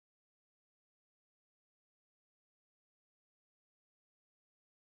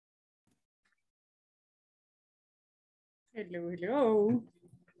Hello, hello.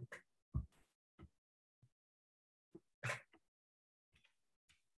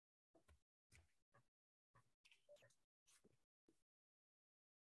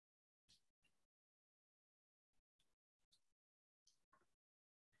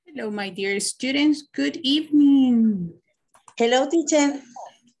 Hello, my dear students. Good evening. Hello, teacher.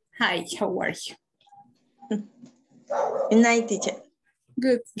 Hi, how are you? Good night, teacher.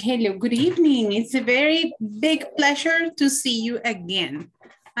 Good. Hello, good evening. It's a very big pleasure to see you again.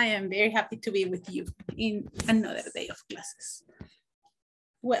 I am very happy to be with you in another day of classes.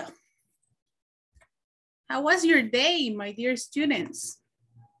 Well, how was your day, my dear students?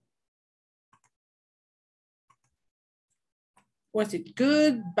 Was it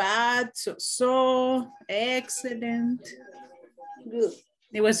good, bad, so, excellent? Good.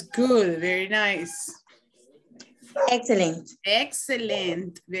 It was good, very nice. Excellent.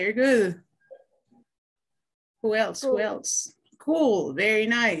 Excellent, very good. Who else, who else? Cool, very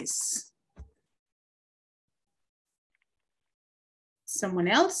nice. Someone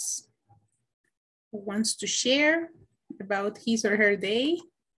else who wants to share about his or her day?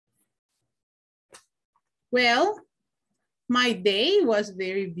 Well, my day was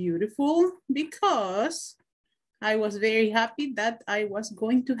very beautiful because I was very happy that I was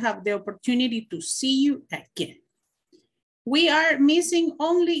going to have the opportunity to see you again. We are missing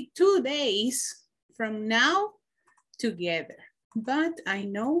only 2 days from now together, but I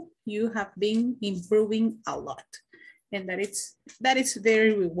know you have been improving a lot, and that is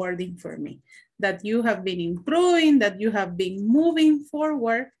very rewarding for me, that you have been improving, that you have been moving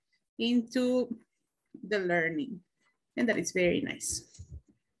forward into the learning. And that is very nice.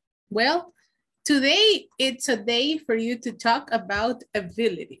 Well, today it's a day for you to talk about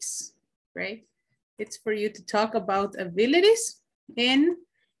abilities, right? It's for you to talk about abilities, and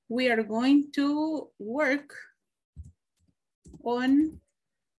we are going to work on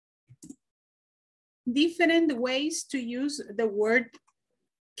different ways to use the word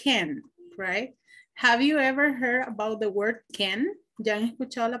can, right? Have you ever heard about the word can? ¿Ya han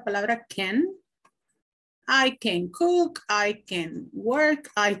escuchado la palabra can? I can cook, I can work,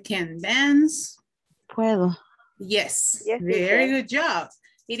 I can dance. Puedo. Yes, Yes, very teacher. good job.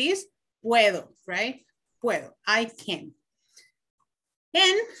 It is puedo, right? Puedo, I can.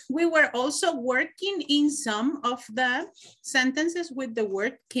 And we were also working in some of the sentences with the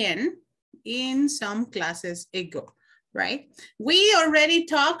word can in some classes ago, right? We already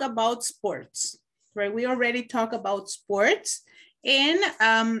talked about sports, right? We already talked about sports. And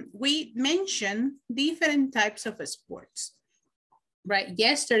we mentioned different types of sports, right?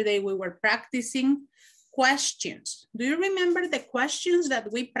 Yesterday, we were practicing questions. Do you remember the questions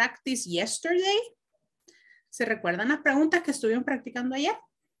that we practiced yesterday? ¿Se recuerdan las preguntas que estuvimos practicando ayer?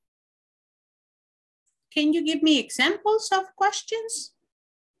 Can you give me examples of questions?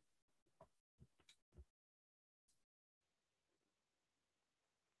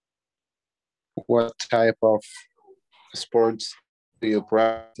 What type of sports do you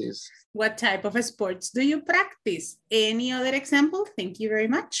practice? What type of sports do you practice? Any other example? Thank you very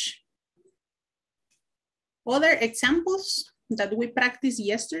much. Other examples that we practiced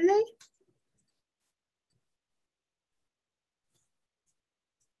yesterday?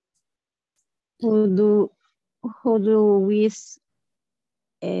 Who do we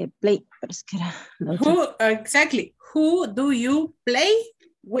play? Exactly. Who do you play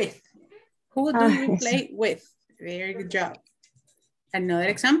with? Who do you play with? Very good job. Another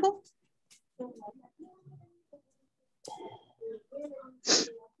example?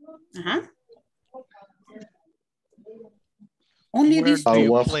 Only Where these do two.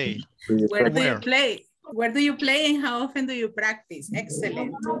 you play? Where do you play? Where do you play and how often do you practice?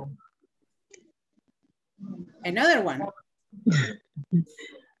 Excellent. Another one.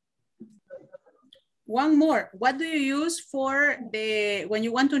 One more. What do you use for when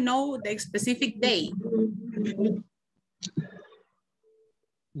you want to know the specific day?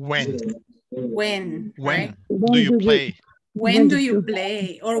 When? When, When right? do you play? When do you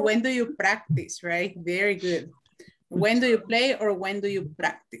play or when do you practice, right? Very good. When do you play or when do you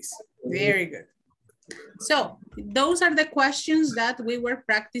practice? Very good. So those are the questions that we were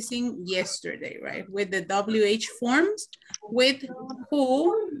practicing yesterday, right? With the WH forms, with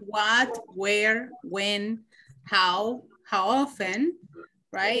who, what, where, when, how often,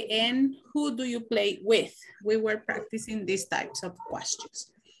 right? And who do you play with? We were practicing these types of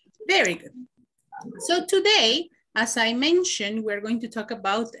questions. Very good. So today, as I mentioned, we're going to talk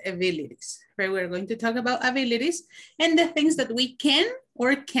about abilities, right? We're going to talk about abilities and the things that we can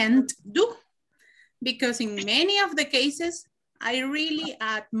or can't do. Because in many of the cases, I really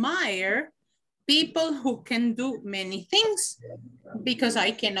admire people who can do many things because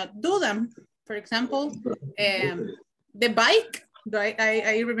I cannot do them. For example, the bike, right?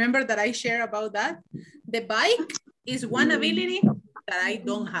 I remember that I share about that. The bike is one ability that I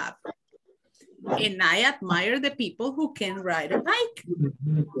don't have. And I admire the people who can ride a bike.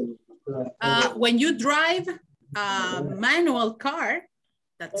 When you drive a manual car,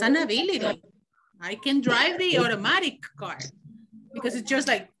 that's an ability. I can drive the automatic car because it's just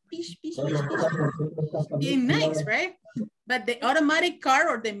like, pish, pish, pish, pish. Being nice, right? But the automatic car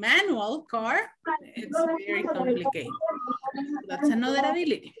or the manual car, it's very complicated. That's another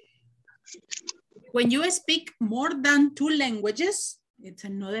ability. When you speak more than 2 languages, it's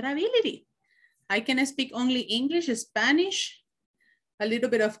another ability. I can speak only English, Spanish, a little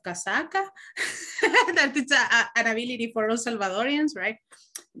bit of Casaca. That is an ability for all Salvadorians, right?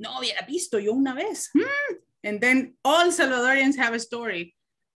 No hubiera visto yo una vez. And then all Salvadorians have a story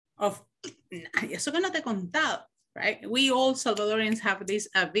of, eso que no te he contado, right? We all Salvadorians have this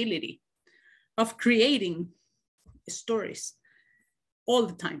ability of creating stories all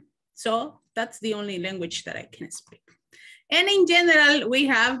the time. So that's the only language that I can speak. And in general, we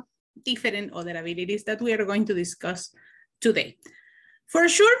have different other abilities that we are going to discuss today. For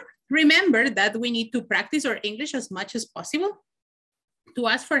sure, remember that we need to practice our English as much as possible, to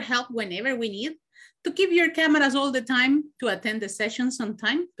ask for help whenever we need, to keep your cameras all the time, to attend the sessions on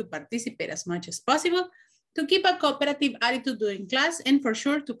time, to participate as much as possible, to keep a cooperative attitude during class, and for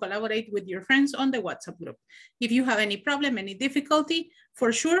sure to collaborate with your friends on the WhatsApp group. If you have any problem, any difficulty,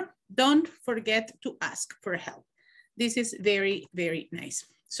 for sure, don't forget to ask for help. This is very, very nice.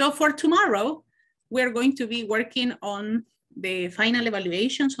 So for tomorrow, we're going to be working on the final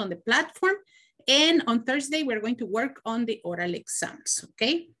evaluations on the platform. And on Thursday, we're going to work on the oral exams,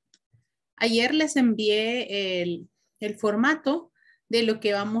 okay? Ayer les envié el formato de lo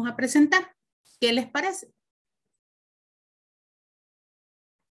que vamos a presentar. ¿Qué les parece?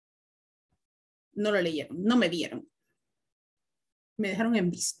 No lo leyeron, no me vieron. Me dejaron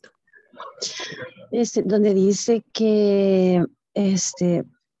en visto. Donde dice que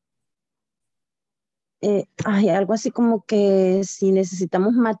hay algo así como que si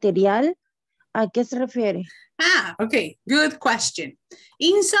necesitamos material, ¿a qué se refiere? Okay, good question.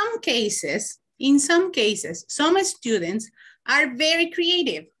 In some cases, some students are very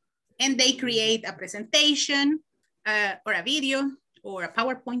creative and they create a presentation or a video or a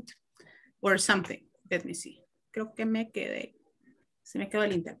PowerPoint or something. Let me see. Creo que me quedé. Se me quedó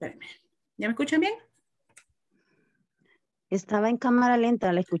el internet. ¿Ya me escuchan bien? Estaba en cámara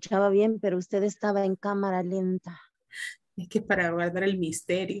lenta, la escuchaba bien, pero usted estaba en cámara lenta. Es que para guardar el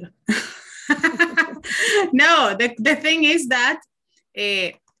misterio. No, the thing is that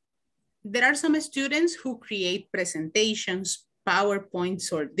there are some students who create presentations,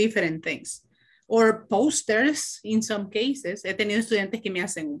 PowerPoints, or different things. Or posters in some cases. He tenido estudiantes que me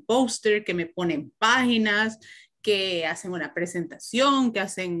hacen un póster, que me ponen páginas, que hacen una presentación, que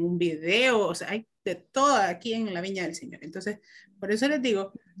hacen un video, o sea, hay de todo aquí en la Viña del Señor. Entonces, por eso les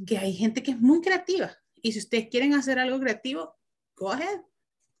digo que hay gente que es muy creativa. Y si ustedes quieren hacer algo creativo, go ahead,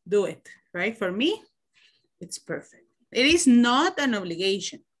 do it, right? For me, it's perfect. It is not an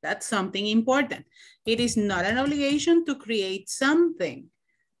obligation. That's something important. It is not an obligation to create something,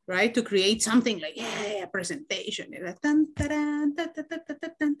 right? To create something like, yeah, a presentation. No,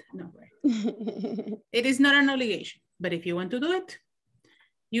 right? It is not an obligation. But if you want to do it,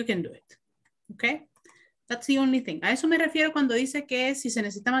 you can do it. Okay? That's the only thing. A eso me refiero cuando dice que si se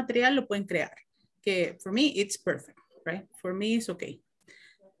necesita material, lo pueden crear. Que for me, it's perfect, right? For me, it's okay.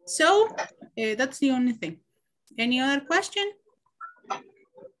 So, that's the only thing. Any other question?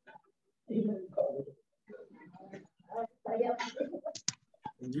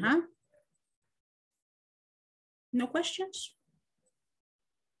 Huh? No questions?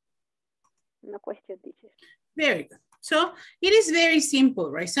 No question, teacher. Very good. So it is very simple,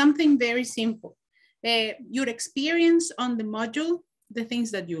 right? Something very simple. Your experience on the module, the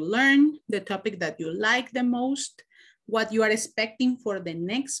things that you learn, the topic that you like the most, what you are expecting for the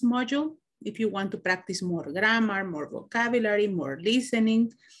next module. If you want to practice more grammar, more vocabulary, more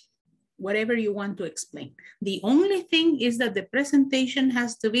listening, whatever you want to explain. The only thing is that the presentation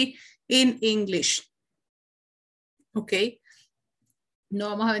has to be in English. Okay. No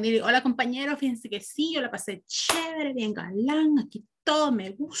vamos a venir, hola compañero, fíjense que sí, yo la pasé chévere, bien galán, aquí todo me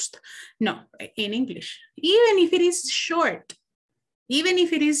gusta. No, in English. Even if it is short, even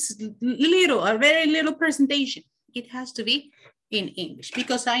if it is little, a very little presentation, it has to be in English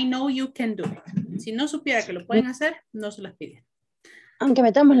because I know you can do it. Si no supiera que lo pueden hacer, no se las piden. Aunque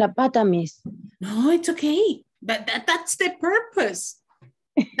metamos la pata, miss. No, it's okay. But that's the purpose.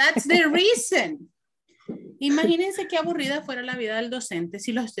 That's the reason. Imagínense qué aburrida fuera la vida del docente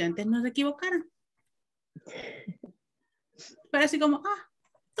si los estudiantes no se equivocaran. Pero así como,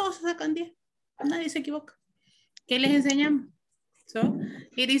 todos se sacan 10. Nadie se equivoca. ¿Qué les enseñamos? So,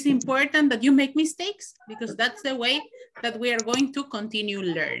 it is important that you make mistakes because that's the way that we are going to continue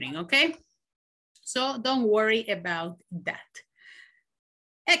learning, okay? So don't worry about that.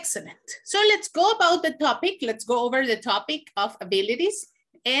 Excellent. So let's go about the topic. Let's go over the topic of abilities.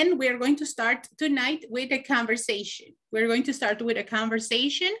 And we're going to start tonight with a conversation. We're going to start with a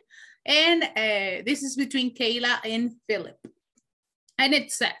conversation. And this is between Kayla and Philip. And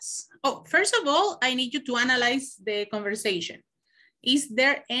it says, first of all, I need you to analyze the conversation. Is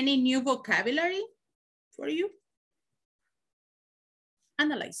there any new vocabulary for you?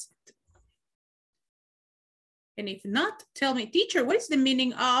 Analyze it. And if not, tell me, teacher, what is the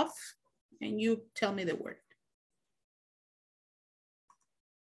meaning of, and you tell me the word.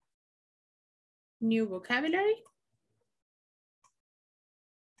 New vocabulary.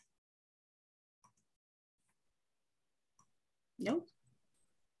 No.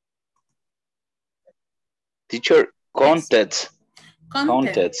 Teacher, contest.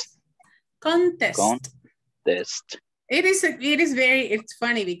 Contest. It's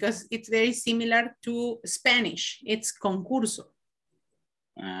funny because it's very similar to Spanish. It's concurso.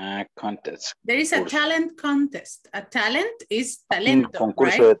 Contest. There is a talent contest. A talent is talento,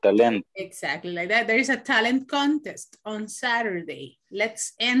 concurso right? de talento. Exactly like that. There is a talent contest on Saturday.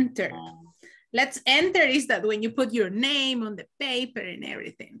 Let's enter. Let's enter is that when you put your name on the paper and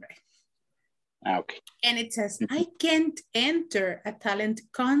everything, right? Okay. And it says, I can't enter a talent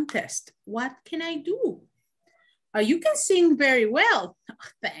contest. What can I do? You can sing very well. Oh,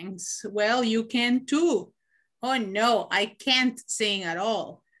 thanks. Well, you can too. Oh no, I can't sing at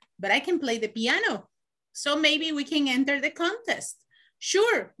all, but I can play the piano. So maybe we can enter the contest.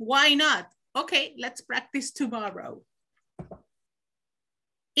 Sure, why not? Okay, let's practice tomorrow.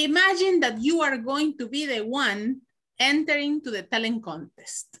 Imagine that you are going to be the one entering to the talent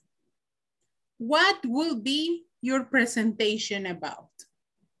contest. What will be your presentation about?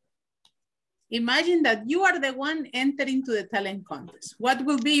 Imagine that you are the one entering to the talent contest. What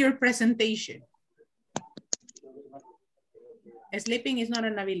will be your presentation? Sleeping is not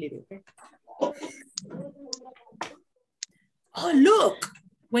an ability, okay? Oh, look.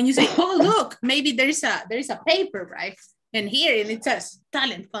 When you say, oh, look, maybe there is a paper, right? And here it says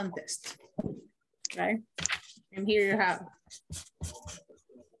talent contest, right? And here you have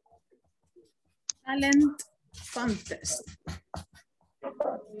talent contest.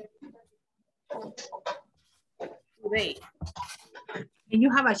 Today. And you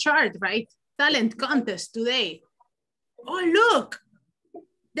have a chart, right? Talent contest today. Oh, look,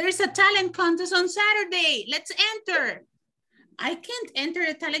 there's a talent contest on Saturday. Let's enter. I can't enter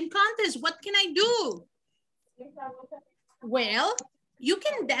a talent contest. What can I do? Well, you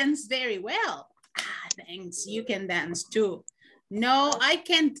can dance very well. Thanks, you can dance too. No, I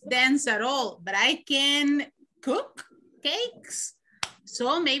can't dance at all, but I can cook cakes.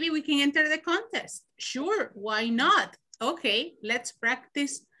 So maybe we can enter the contest. Sure, why not? Okay, let's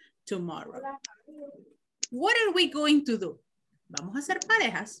practice tomorrow. What are we going to do? Vamos a hacer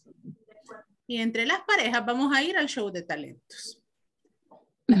parejas. Y entre las parejas vamos a ir al show de talentos.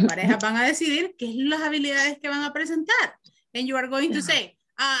 Las parejas van a decidir qué es las habilidades que van a presentar. And you are going to say,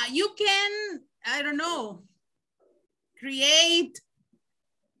 you can, I don't know, create,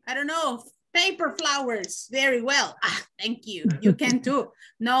 I don't know, paper flowers very well. Thank you. You can too.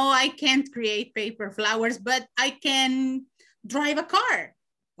 No, I can't create paper flowers, but I can drive a car.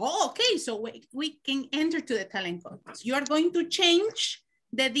 Oh, okay, so we can enter to the talent contest. You are going to change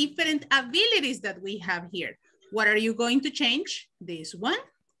the different abilities that we have here. What are you going to change? This one,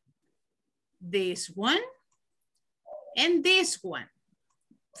 and this one.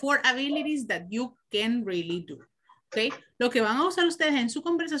 4 abilities that you can really do. Okay, lo que van a usar ustedes en su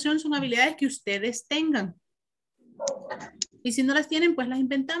conversación son habilidades que ustedes tengan. Y si no las tienen, pues las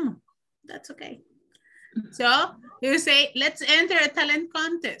inventamos. That's okay. So you say, let's enter a talent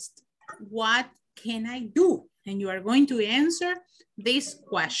contest. What can I do? And you are going to answer this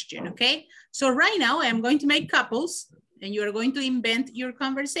question, okay? So right now I'm going to make couples and you are going to invent your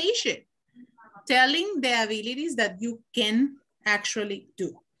conversation, telling the abilities that you can actually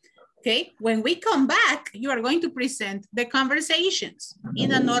do. Okay, when we come back, you are going to present the conversations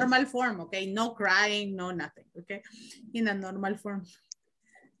in a normal form, okay? No crying, no nothing, okay? In a normal form.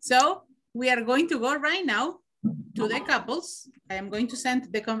 So we are going to go right now to the couples. I am going to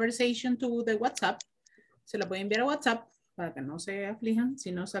send the conversation to the WhatsApp. Se lo voy a enviar a WhatsApp para que no se aflijan, si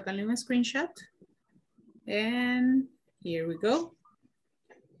no, sácanle un screenshot. And here we go.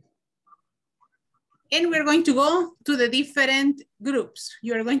 And we're going to go to the different groups.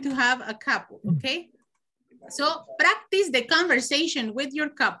 You're going to have a couple, okay? So practice the conversation with your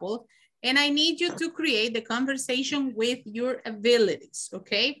couple, and I need you to create the conversation with your abilities,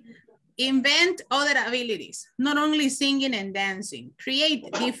 okay? Invent other abilities, not only singing and dancing.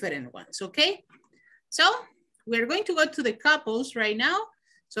 Create different ones, okay? So we're going to go to the couples right now.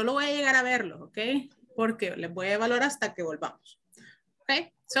 Solo voy a llegar a verlos, okay? Porque les voy a evaluar hasta que volvamos.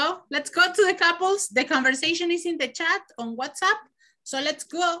 Okay, so let's go to the couples. The conversation is in the chat on WhatsApp. So let's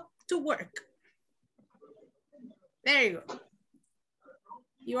go to work. There you go.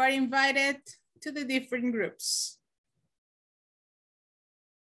 You are invited to the different groups.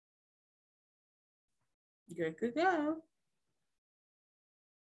 Good to go.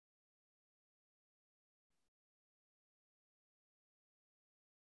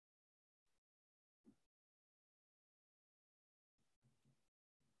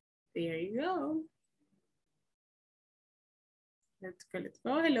 There you go. Let's go, let's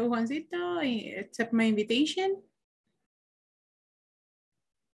go. Hello, Juancito. Accept my invitation.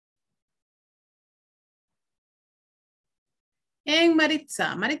 And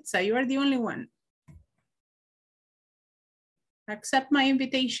Maritza. Maritza, you are the only one. Accept my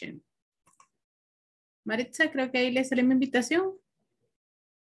invitation. Maritza, creo que ahí le salió mi invitación.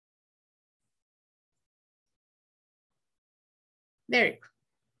 There you go.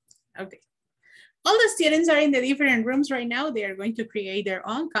 Okay. All the students are in the different rooms right now. They are going to create their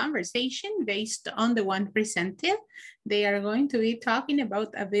own conversation based on the one presented. They are going to be talking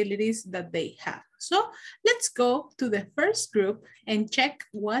about abilities that they have. So let's go to the first group and check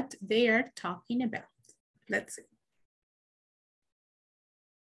what they are talking about. Let's see.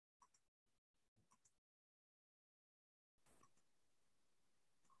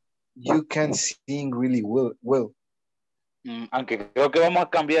 You can sing really well. Aunque creo que vamos a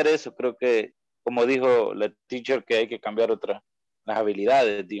cambiar eso. Creo que, como dijo la teacher, que hay que cambiar las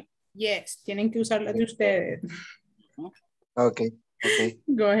habilidades, tío. Yes, tienen que usar las de ustedes. Okay, okay.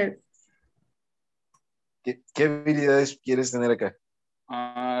 Go ahead. ¿Qué habilidades quieres tener acá?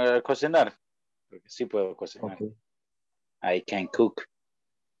 Cocinar. Porque sí puedo cocinar. Okay. I can cook.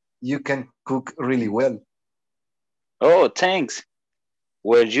 You can cook really well. Oh, thanks.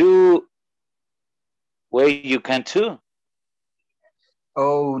 Well, you can too.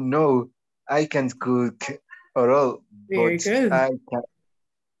 Oh no, I can't cook at all. Very good.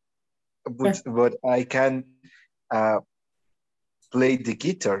 But I can play the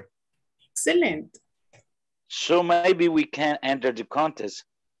guitar. Excellent. So maybe we can enter the contest.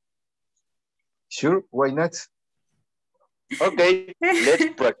 Sure, why not? Okay, let's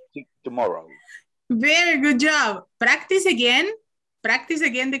practice tomorrow. Very good job. Practice again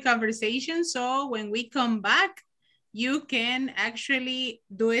the conversation. So when we come back, you can actually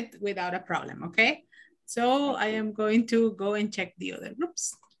do it without a problem, okay? So I am going to go and check the other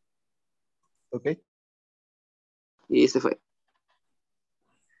groups. Okay. Y se fue.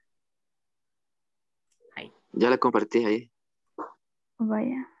 Hi. Ya la compartí ahí.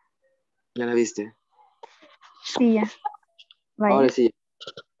 Vaya. ¿Ya la viste? Sí, ya. Vaya. Ahora sí.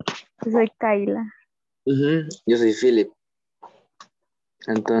 Yo soy Kaila. Yo soy Philip.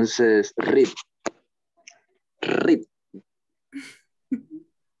 Entonces, RIP.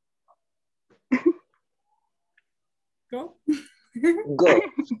 Go.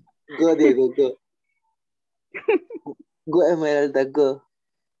 Go, Diego, go. Go, Esmeralda, go.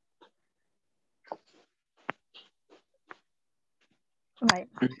 Vaya.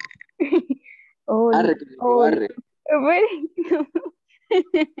 Oh, Arre, arre. Bueno.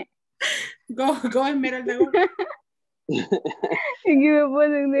 Go, Esmeralda, go. Es que me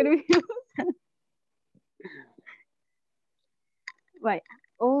ponen nerviosa. Vaya.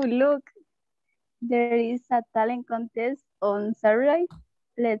 Oh, look. There is a talent contest on Saturday.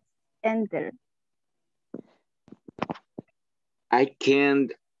 Let's enter. I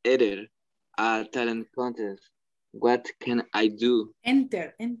can't enter a talent contest. What can I do?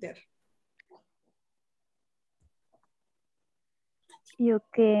 Enter. You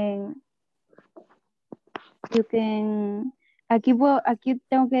can. Aquí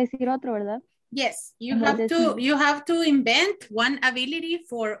tengo que decir otro, ¿verdad? Yes, you have to invent one ability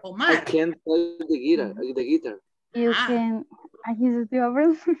for Omar. I can't play the guitar. You can. Aquí se estoy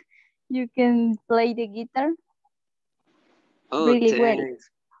hablando. You can play the guitar. Oh, really thanks.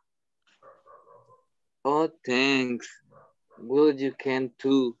 Oh, thanks. Well, you can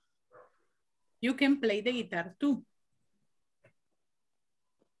too. You can play the guitar too.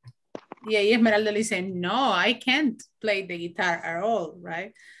 Y ahí Esmeralda le dice, no, I can't play the guitar at all,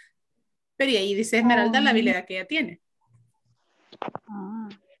 right? Pero y ahí dice Esmeralda la habilidad que ella tiene.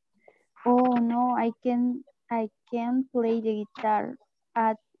 Oh no, I can play the guitar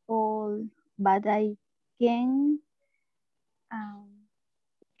at all, but I can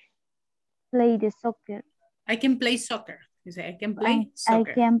play the soccer. I can play soccer. You say I can play I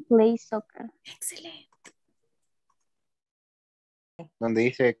soccer. can play soccer. Excelente. Donde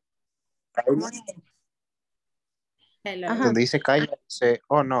dice Hello. Ajá. donde dice Kyle, dice,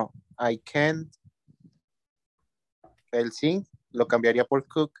 oh no, I can't. El sí lo cambiaría por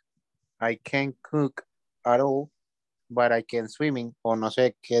cook. I can't cook at all, but I can swimming. O no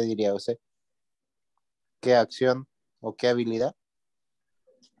sé qué diría usted. ¿Qué acción o qué habilidad?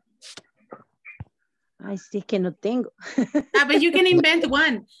 Ay, sí, es que no tengo. But you can invent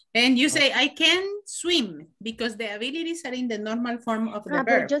one. And you say, I can swim because the abilities are in the normal form of the Pero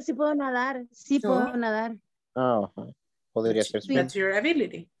verb. yo sí puedo nadar. Sí So, puedo nadar. Ajá. Podría ser swim. That's your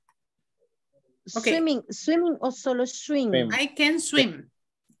ability. Okay. Swimming o solo swim. Swim. I can swim.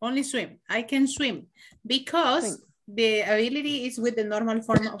 Only swim. I can swim because the ability is with the normal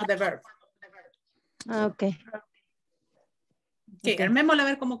form of the verb. Ok. Okay, armémosla a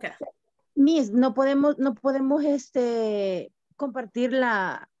ver cómo queda. Miss, no podemos compartir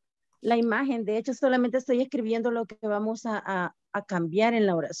la imagen. De hecho, solamente estoy escribiendo lo que vamos a cambiar en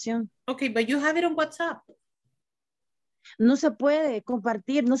la oración. Okay, but you have it on WhatsApp. No se puede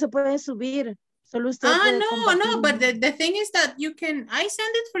compartir, no se puede subir. Solo usted puede compartir. No, but the thing is that you can, I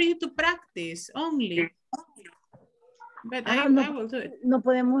send it for you to practice only. But I will do it. No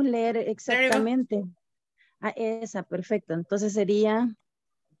podemos leer exactamente. Esa, perfecto. Entonces sería,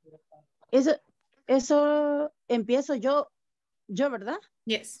 eso empiezo yo, ¿verdad?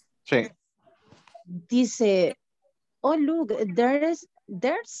 Yes. Sí. Dice, oh look, there's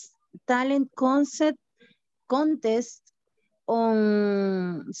talent contest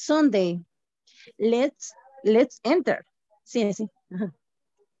on Sunday. Let's enter. Sí. Ajá.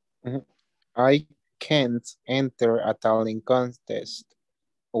 I can't enter a talent contest.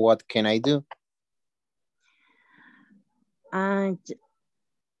 What can I do?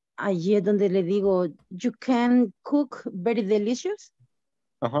 Allí es donde le digo, you can cook very delicious.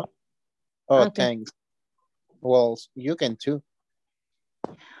 Oh, Okay. thanks. Well, you can too.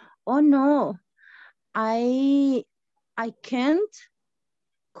 Oh no, I can't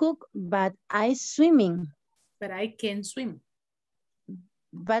cook, but I swimming. But I can swim.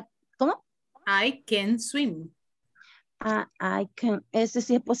 But, ¿cómo? I can swim. I can, ese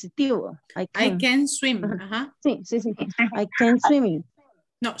sí es positivo. I can swim. Ajá. Sí. I can swimming.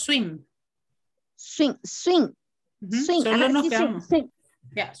 No, swim. Swing. Solo nos quedamos. Swing.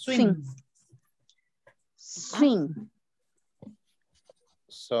 Yeah, swim. Swing.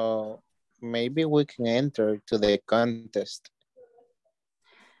 So maybe we can enter to the contest.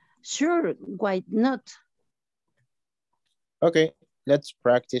 Sure, why not? Okay, let's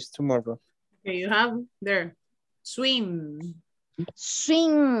practice tomorrow. Okay, you have there. Swim.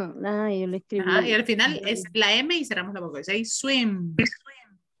 Swing. Yo lo escribí. Ajá, y al final es la M y cerramos la boca. Say swim.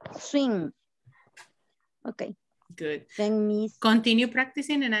 Swing. Okay. Good. Then miss. Continue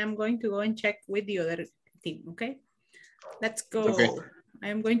practicing and I'm going to go and check with the other team, okay? Let's go. Okay. I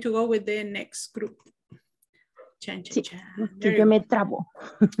am going to go with the next group. Chan. Que yo me trabo.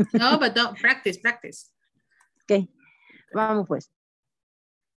 No, but don't. Practice. Okay. Vamos pues.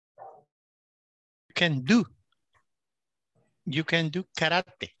 You can do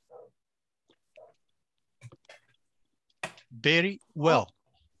karate. Very well.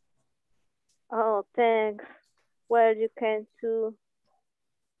 Oh, thanks. Well, you can too.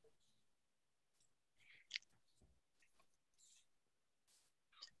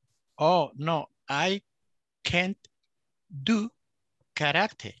 Oh, no, I can't do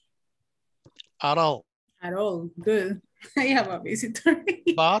karate at all. At all. Good. I have a visitor.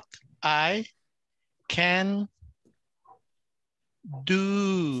 But I can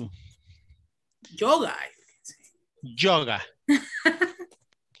do yoga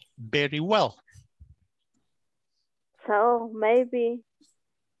very well. So maybe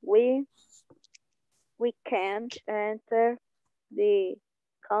we can't enter the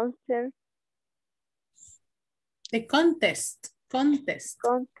concert. The contest. Contest.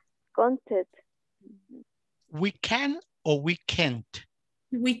 We can or we can't?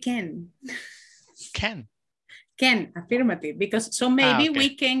 We can. Can. Can, affirmative. Because so maybe okay.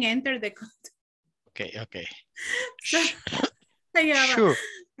 we can enter the contest. Okay. So,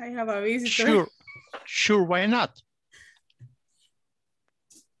 I have a visitor. Sure, why not?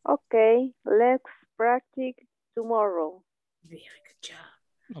 Okay, let's practice tomorrow. Very good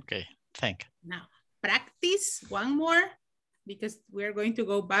job. Okay, thank you. Now, practice one more because we're going to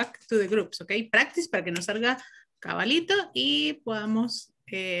go back to the groups, okay? Practice para que nos salga cabalito y podamos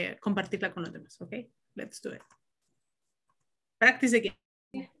compartirla con los demás, ¿ok? Let's do it. Practice again.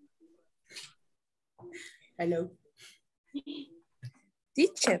 Hello.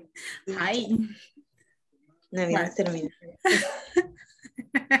 Teacher. Hi. No, mira, termina.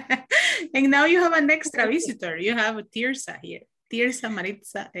 And now you have an extra visitor. You have Tirsa here. Tirsa,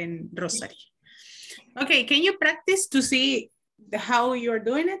 Maritza, and Rosario. Okay, can you practice to see how you're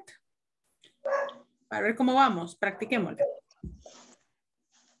doing it? Para ver cómo vamos, practiquémoslo.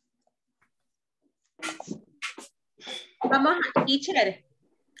 Vamos, teacher.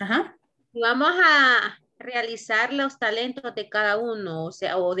 Ajá. Vamos a realizar los talentos de cada uno, o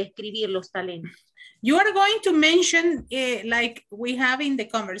sea, o describir los talentos. You are going to mention like we have in the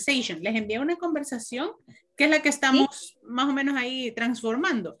conversation. Les envié una conversación que es la que estamos más o menos ahí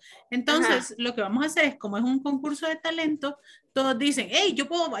transformando. Entonces, lo que vamos a hacer es, como es un concurso de talento, todos dicen, hey, yo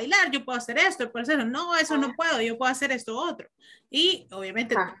puedo bailar, yo puedo hacer esto, yo puedo hacer eso. No, eso no puedo, yo puedo hacer esto otro. Y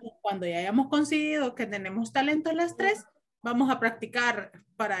obviamente, cuando ya hayamos conseguido que tenemos talento las tres, vamos a practicar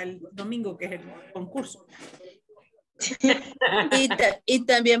para el domingo, que es el concurso. Y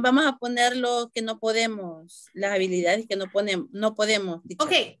también vamos a poner lo que no podemos, las habilidades que no podemos. Teacher.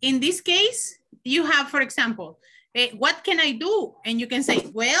 Okay, in this case, you have, for example, what can I do? And you can say,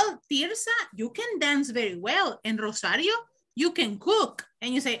 well, Tirsa, you can dance very well. And Rosario, you can cook.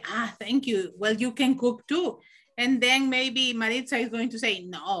 And you say, thank you. Well, you can cook too. And then maybe Maritza is going to say,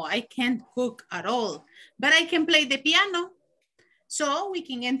 no, I can't cook at all, but I can play the piano. So we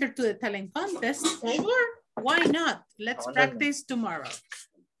can enter to the talent contest. Sure, why not? Let's practice tomorrow.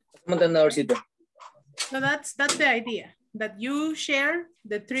 So that's the idea, that you share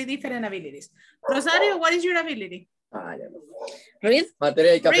the 3 different abilities. Rosario, what is your ability? Read.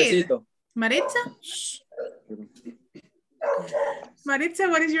 Materia y cafecito. Maritza? Maritza,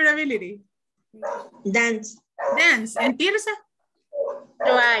 what is your ability? Dance. Dance. And Tirsa?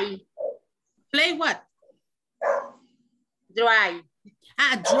 Dry. Play what? Drive.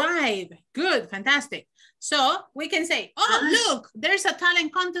 Drive. Good, fantastic. So we can say, oh, look, there's a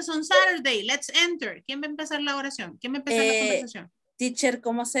talent contest on Saturday. Let's enter. ¿Quién va a empezar la oración? ¿Quién va a empezar la conversación? Teacher,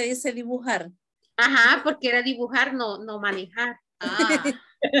 ¿cómo se dice dibujar? Ajá, porque era dibujar, no manejar.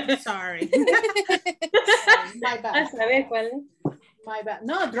 Sorry. My bad. A saber cuál es. My bad.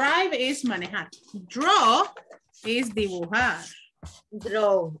 No, drive is manejar. Draw is dibujar.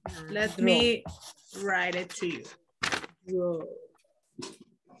 Draw. Let me write it to you. Draw.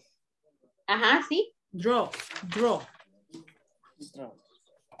 Ajá, sí. Draw.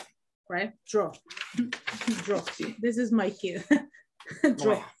 Right? Draw. Draw. This is my kid.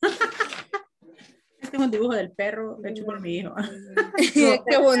 Draw. Este es un dibujo del perro hecho por mi hijo.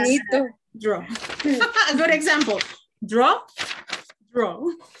 Qué bonito. Draw. A good example. Draw.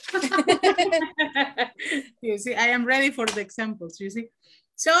 You see, I am ready for the examples, you see.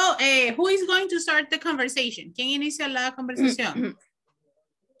 So, who is going to start the conversation? ¿Quién inicia la conversación?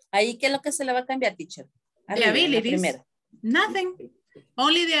 Ahí, ¿qué es lo que se le va a cambiar, teacher? The abilities. Nothing.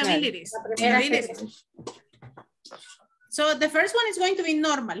 Only the abilities. So, the first one is going to be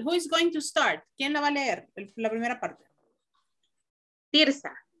normal. Who is going to start? ¿Quién la va a leer? La primera parte.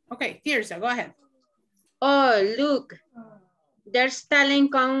 Tirsa. Okay, Tirsa, go ahead. Oh, look. There's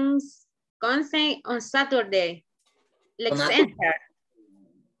talent concert on Saturday. Let's enter.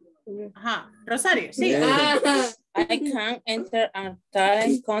 Rosario, sí. I can enter a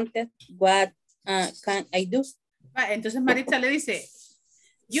talent contest. What can I do? Entonces Maritza le dice,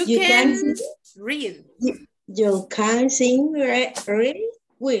 you can read. You can sing, read,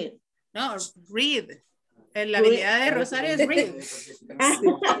 will. No, read. La habilidad de Rosario es read.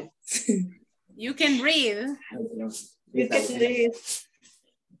 You can read. You can read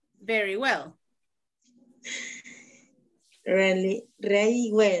very well. Really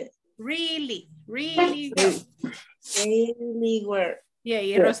well. Really well. Really well. Y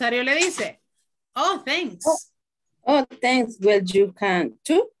ahí Rosario le dice, oh, thanks. Oh, thanks. Well, you can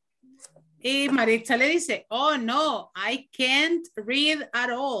too. Y Maritza le dice, oh, no, I can't read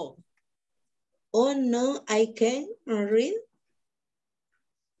at all. Oh, no, I can't read.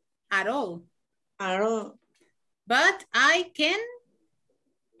 At all. At all. But I can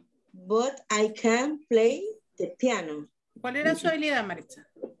play the piano. ¿Cuál era su habilidad, Maritza?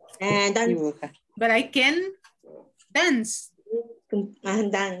 Dance. But I can dance.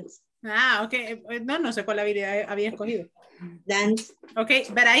 Dance. Okay. No sé cuál habilidad había escogido. Dance. Okay,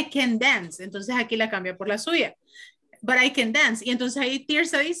 but I can dance. Entonces aquí la cambia por la suya. But I can dance. Y entonces ahí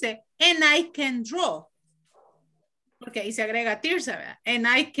Tirsa dice, and I can draw. Porque ahí se agrega Tirsa, ¿verdad? And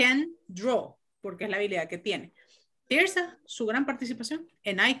I can draw. Porque es la habilidad que tiene. Tirsa, su gran participación.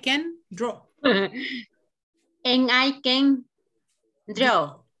 And I can draw. And I can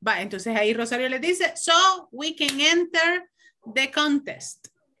Draw. Va, entonces ahí Rosario le dice, so we can enter the contest.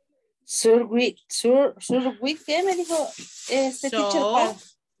 Should we, ¿qué me dijo este teacher?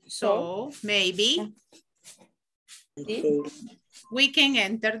 So maybe ¿Sí? we can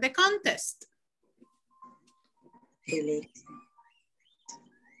enter the contest.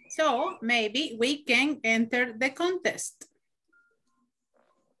 So maybe we can enter the contest.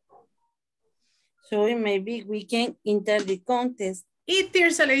 So maybe we can enter the contest. Y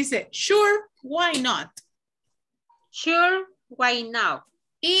Tirsa le dice, sure, why not? Sure, why not?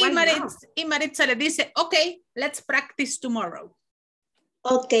 Y Why not? Maritza le dice, okay, let's practice tomorrow.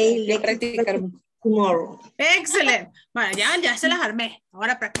 Okay, let's practice tomorrow. Excellent. Bueno, ya se las armé.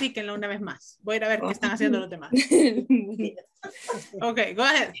 Ahora practíquenlo una vez más. Voy a ir a ver qué están haciendo los demás. Okay, go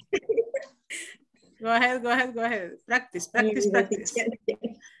ahead. Go ahead. Practice.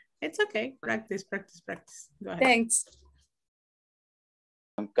 It's okay. Practice. Go ahead. Thanks.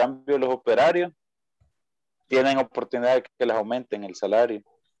 En cambio, los operarios tienen oportunidad de que les aumenten el salario.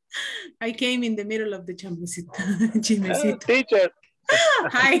 I came in the middle of the chismecito. Teacher.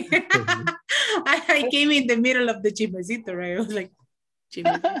 Hi. I came in the middle of the chismecito, right? I was like,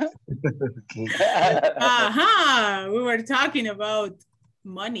 chismecito. We were talking about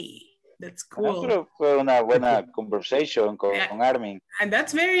money. That's cool. Pero fue una buena conversation con Armin. And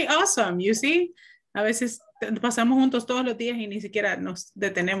that's very awesome, you see? A veces pasamos juntos todos los días y ni siquiera nos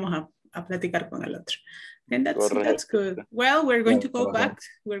detenemos a platicar con el otro. And that's good. Well, we're going to go back.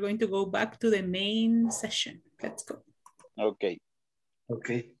 We're going to go back to the main session. Let's go. Okay.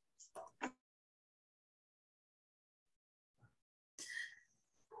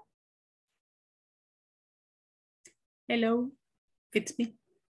 Hello, it's me.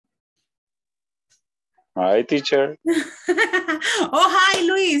 Hi, teacher. Oh, hi,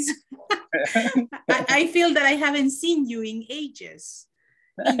 Luis. I feel that I haven't seen you in ages,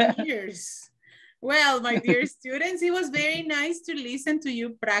 in years. Well, my dear students, it was very nice to listen to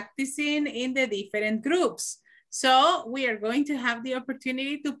you practicing in the different groups. So we are going to have the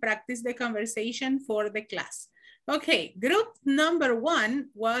opportunity to practice the conversation for the class. Okay, group number 1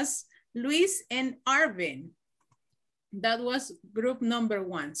 was Luis and Arvin. That was group number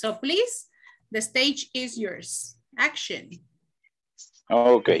 1. So please, the stage is yours. Action.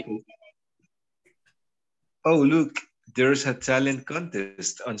 Okay. Oh, look, there's a talent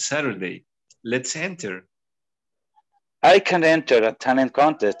contest on Saturday. Let's enter. I can enter a talent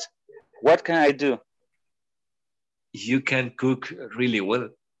contest. What can I do? You can cook really well.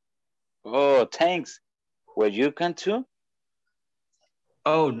 Oh, thanks. Well, you can too?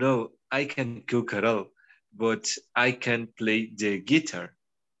 Oh, no, I can't cook at all, but I can play the guitar.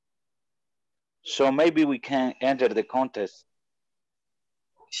 So maybe we can enter the contest.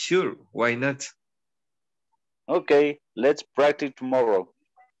 Sure, why not? Okay, let's practice tomorrow.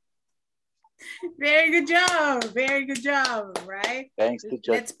 Very good job, right? Thanks,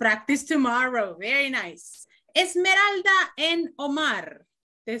 teacher. Let's practice tomorrow. Very nice. Esmeralda and Omar,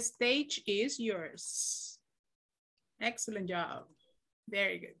 the stage is yours. Excellent job.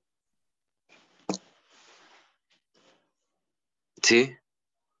 Very good. Sí.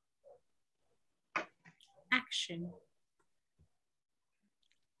 Action.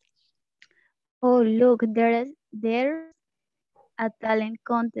 Oh, look, there's a talent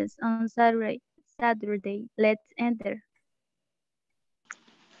contest on Saturday. Let's enter.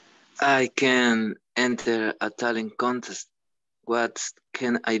 I can enter a talent contest. What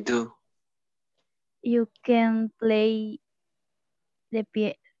can I do? You can play the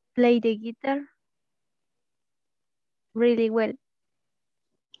guitar really well.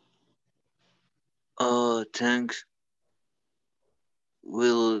 Oh, thanks.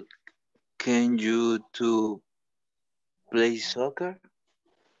 Will can you two play soccer?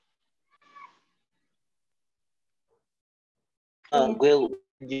 Well,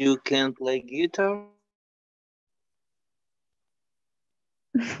 you can play guitar?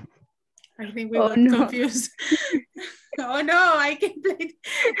 I think we got confused. Oh no, I can play.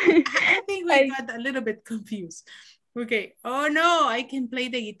 I think we got a little bit confused. Okay. Oh no, I can play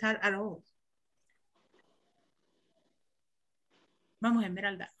the guitar at all. Vamos,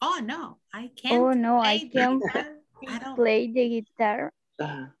 Esmeralda. Oh no, I can't. Oh no, I can't play the guitar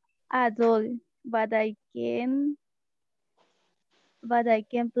at all, but I can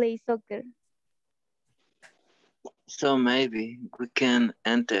play soccer. So maybe we can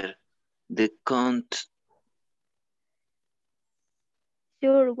enter the contest.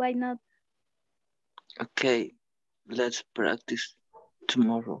 Sure, why not? Okay, let's practice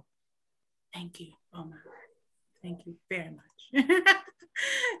tomorrow. Thank you, Omar. Thank you very much.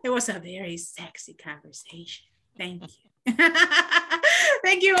 It was a very sexy conversation. Thank you.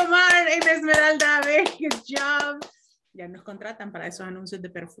 Thank you, Omar and Esmeralda. Very good job. Ya nos contratan para esos anuncios de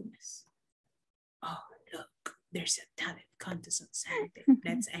perfumes. Oh, look, there's a talent contest on Saturday.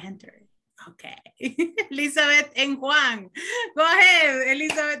 Let's enter. Okay. Elizabeth and Juan. Go ahead,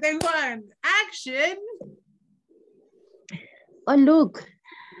 Elizabeth and Juan. Action. Oh, look,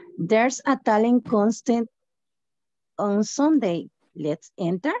 there's a talent contest on Sunday. Let's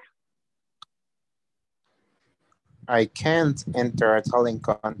enter. I can't enter a talent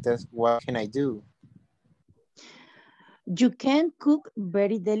contest. What can I do? You can cook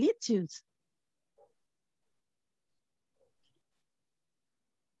very delicious.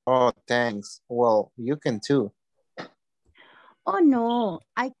 Oh, thanks. Well, you can too. Oh no,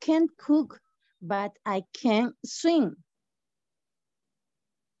 I can't cook, but I can swim.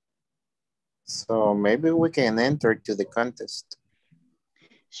 So maybe we can enter to the contest.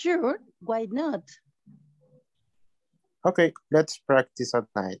 Sure, why not? Okay, let's practice at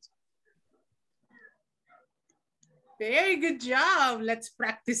night. Very good job. Let's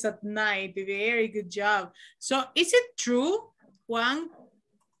practice at night. Very good job. So is it true, Juan,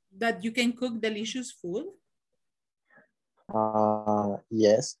 that you can cook delicious food?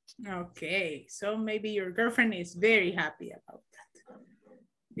 Yes. Okay, so maybe your girlfriend is very happy about that.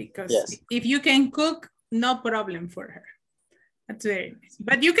 Because yes. If you can cook, no problem for her. That's very nice.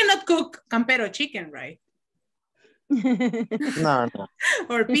 But you cannot cook Campero chicken, right? No.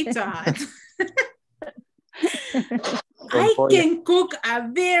 Or Pizza Hut. I can cook a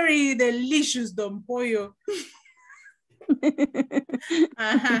very delicious Don Pollo.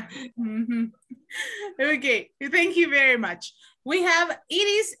 Okay, thank you very much. We have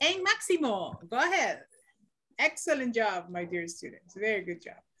Iris and Maximo. Go ahead. Excellent job, my dear students. Very good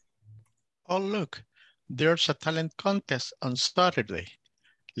job. Oh, look, there's a talent contest on Saturday.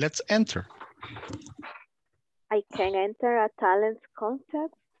 Let's enter. I can enter a talent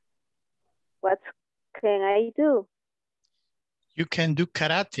contest. What can I do? You can do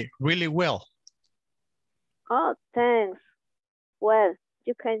karate really well. Oh, thanks. Well,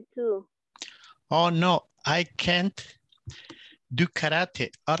 you can too. Oh, no, I can't do karate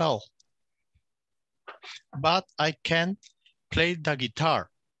at all. But I can play the guitar.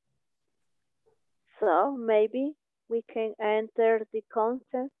 So maybe we can enter the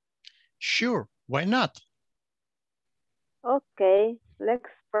contest. Sure, why not? Okay, let's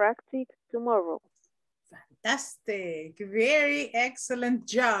practice tomorrow. Fantastic. Very excellent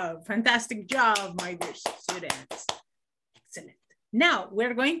job. Fantastic job, my dear students. Excellent. Now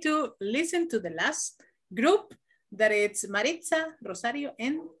we're going to listen to the last group, that it's Maritza, Rosario,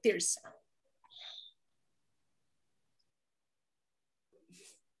 and Tirsa.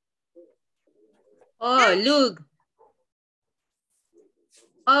 Oh, look.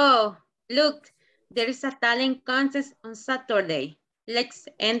 Oh, look. There is a talent contest on Saturday. Let's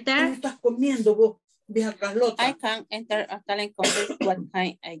enter. ¿Qué estás comiendo vos, vieja Carlota? I can enter a talent contest. What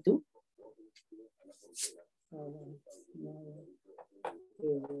can I do?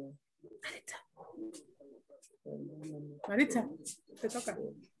 Maritza, te toca.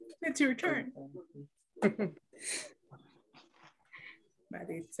 It's your turn.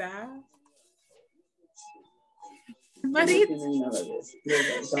 Maritza. Maritza.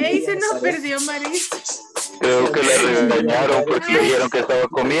 Ey, se nos perdió Maritza. Creo que le regañaron porque dijeron que estaba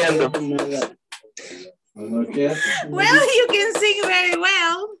comiendo. Well, you can sing very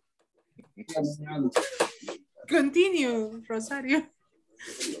well. Continue, Rosario.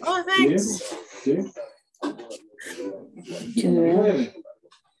 Oh, thanks.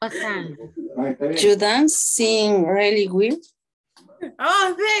 You dance, sing really weird.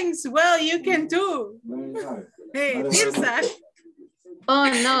 Oh, thanks. Well, you can too. Hey, Tirsa. Oh,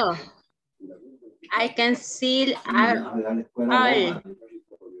 no. I can seal all.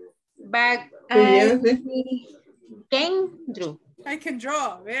 But I can draw. I can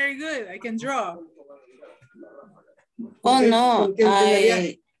draw. Very good. I can draw. Oh, no.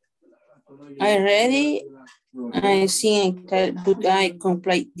 I ready. I sing, but I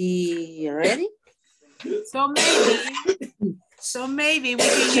complete the ready. So maybe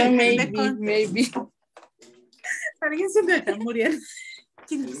we can get the contest. Maybe. Alguien se me está muriendo.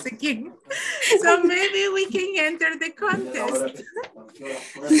 No sé quién. So maybe we can enter the contest.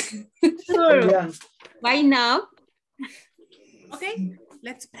 Sure. Why not? Okay,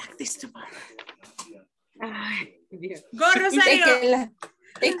 let's practice tomorrow. Ay, Dios. Go, Rosario.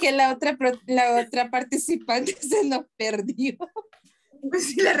 Es que la otra participante se nos perdió. Pues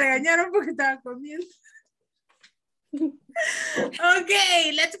sí, la regañaron porque estaba comiendo.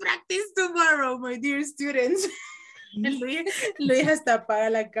 Okay, let's practice tomorrow, my dear students. Luis hasta apaga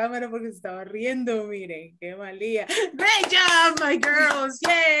la cámara porque se estaba riendo, miren, qué malía. Great job, my girls.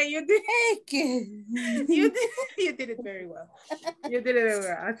 Yay, you did it very well. You did it very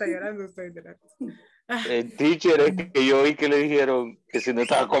well. Hasta llorando estoy. El teacher es que yo oí que le dijeron que si no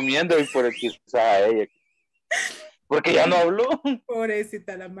estaba comiendo y por quizás a ella. Porque ya no habló.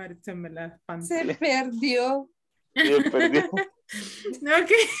 Pobrecita la marcha, me la espantó. Se perdió. Se perdió.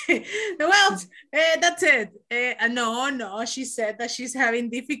 Okay, well, that's it. No, she said that she's having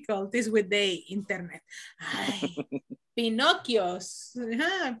difficulties with the internet. Ay, Pinocchios.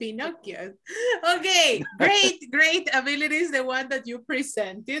 Pinocchios. Okay, great abilities, the one that you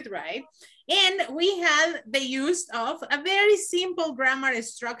presented, right? And we had the use of a very simple grammar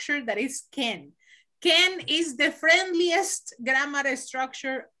structure that is can. Can is the friendliest grammar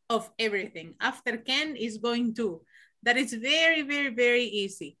structure of everything. After can is going to. That is very, very, very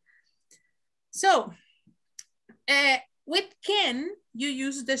easy. So, with can, you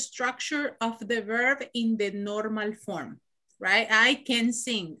use the structure of the verb in the normal form, right? I can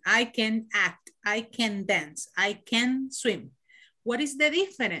sing, I can act, I can dance, I can swim. What is the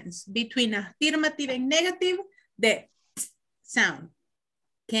difference between affirmative and negative? The sound.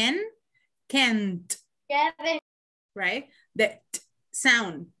 Can, can't, right? The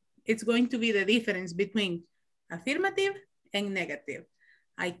sound. It's going to be the difference between affirmative and negative.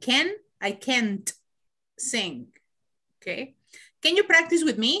 I can, I can't sing. Okay. Can you practice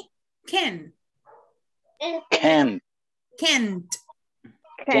with me? Can. Can. Can't.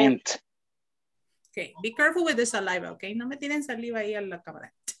 Can't. Okay. Be careful with the saliva, okay? No me tiren saliva ahí a la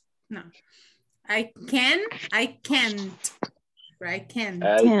cámara. No. I can, I can't. Right? Can't.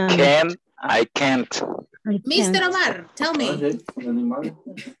 I can, I can't. Mr. Omar, tell me.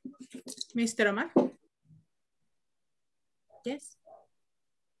 Mr. Omar. Yes.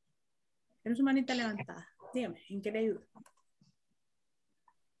 Tiene su manita levantada. Dígame, ¿en qué le ayudo?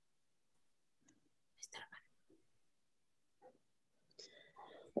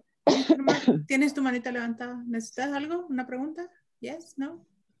 Mr. Omar, ¿tienes tu manita levantada? ¿Necesitas algo? ¿Una pregunta? Yes? No?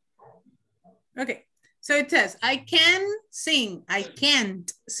 Okay. So it says, I can sing. I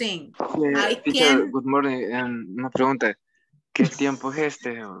can't sing. I Teacher, can... good morning. Una pregunta. ¿Qué tiempo es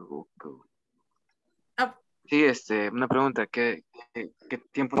este? Sí, una pregunta. ¿Qué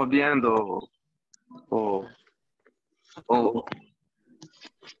tiempo estamos viendo?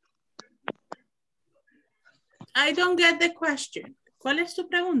 I don't get the question. ¿Cuál es tu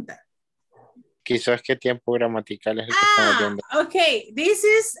pregunta? Quizás qué tiempo gramatical es el que estamos viendo. Okay. This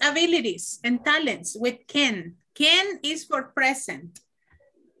is abilities and talents with can. Can is for present.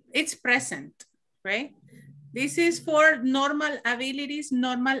 It's present, right? This is for normal abilities,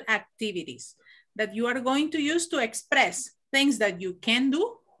 normal activities that you are going to use to express things that you can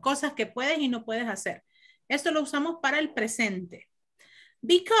do, cosas que puedes y no puedes hacer. Esto lo usamos para el presente.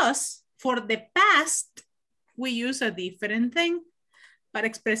 Because for the past, we use a different thing. Para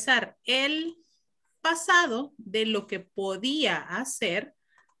expresar el pasado de lo que podía hacer,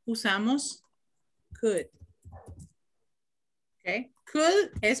 usamos could. Okay.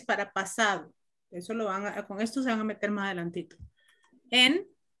 Could es para pasado. Eso lo con esto se van a meter más adelantito. And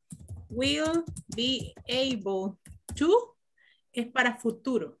will be able to es para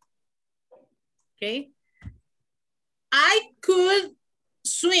futuro. Okay. I could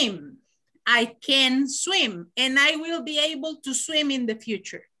swim. I can swim. And I will be able to swim in the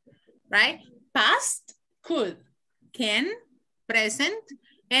future. Right? Past, could. Can, present,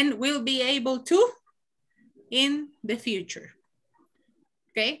 and will be able to in the future.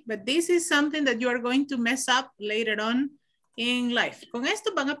 Okay, but this is something that you are going to mess up later on in life. Con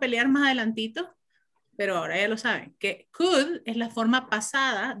esto van a pelear más adelantito, pero ahora ya lo saben, que could es la forma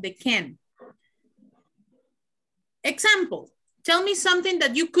pasada de can. Example, tell me something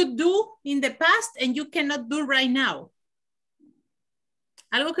that you could do in the past and you cannot do right now.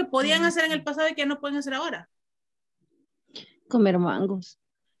 Algo que podían hacer en el pasado y que no pueden hacer ahora. Comer mangos.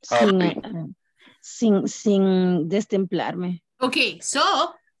 Sin destemplarme. Okay,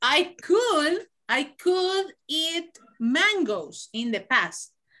 so I could eat mangoes in the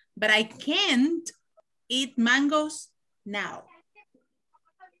past, but I can't eat mangoes now.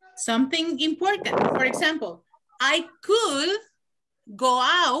 Something important. For example, I could go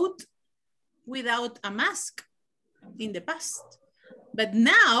out without a mask in the past, but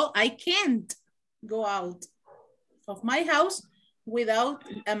now I can't go out of my house without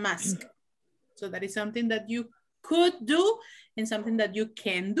a mask. So that is something that you could do and something that you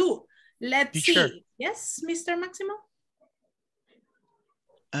can do. Let's see. Yes, Mr. Maximo?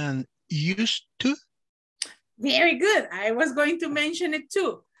 And used to? Very good. I was going to mention it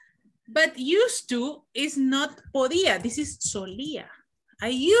too. But used to is not podía. This is solía. I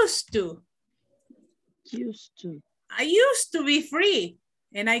used to. Used to. I used to be free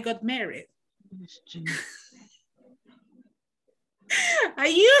and I got married. Used to. I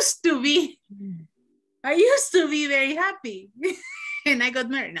used to be very happy and I got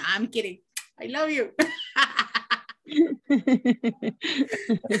married. No, I'm kidding. I love you.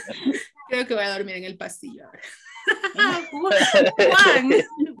 Creo que voy a dormir en el pasillo ahora.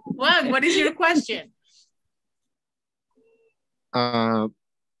 Juan, what is your question?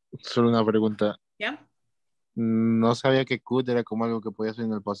 Solo una pregunta. Yeah. No sabía que could era como algo que podía hacer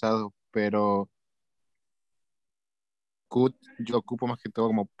en el pasado, pero could yo ocupo más que todo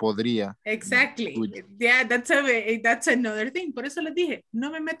como podría. Exactly. Could. Yeah, that's another thing. Por eso les dije,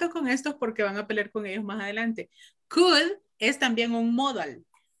 no me meto con estos porque van a pelear con ellos más adelante. Could es también un modal.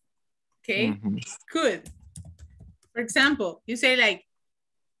 Okay? Could. For example, you say like,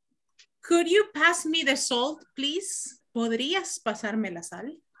 could you pass me the salt, please? ¿Podrías pasarme la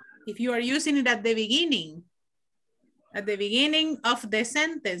sal? If you are using it at the beginning of the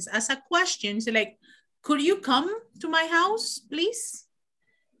sentence as a question, so like, could you come to my house, please?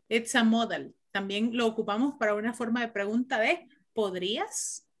 It's a modal. También lo ocupamos para una forma de pregunta de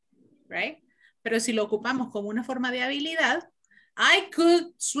 ¿podrías? Right? Pero si lo ocupamos como una forma de habilidad, I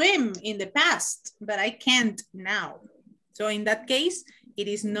could swim in the past, but I can't now. So in that case, it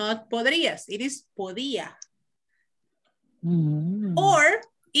is not podrías, it is podía. Or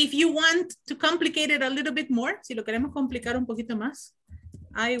if you want to complicate it a little bit more, si lo queremos complicar un poquito más,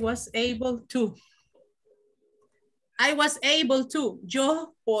 I was able to. I was able to.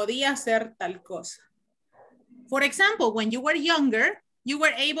 Yo podía hacer tal cosa. For example, when you were younger, you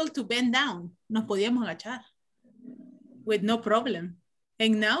were able to bend down. Nos podíamos agachar with no problem.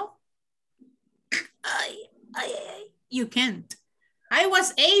 And now, you can't. I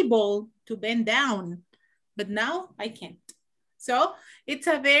was able to bend down, but now I can't. So it's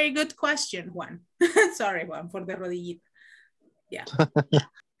a very good question, Juan. Sorry, Juan, for the rodillita. Yeah.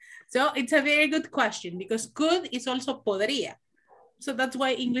 So it's a very good question because could is also podría. So that's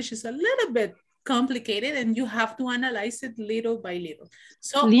why English is a little bit complicated and you have to analyze it little by little.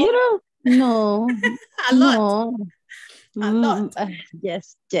 So little? No. A lot. No. A lot.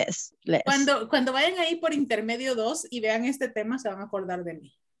 Yes. Less. Cuando vayan ahí por intermedio 2 y vean este tema, se van a acordar de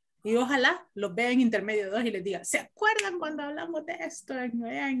mí. Y ojalá los vean en intermedio 2 y les diga, ¿se acuerdan cuando hablamos de esto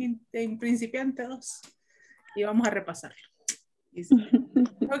en principiante 2? Y vamos a repasarlo.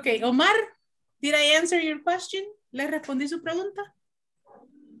 Ok, Omar, did I answer your question? ¿Le respondí su pregunta?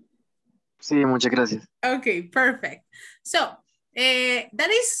 Sí, muchas gracias. Okay, perfect. So,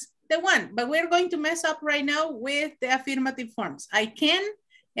 that is the one, but we're going to mess up right now with the affirmative forms. I can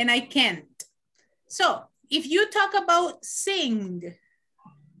and I can't. So, if you talk about sing,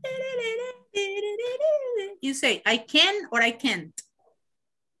 you say, I can or I can't.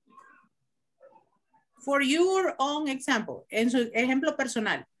 For your own example, en su ejemplo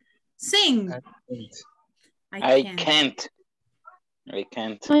personal, sing. I can't. Act. I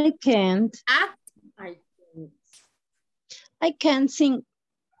can't sing.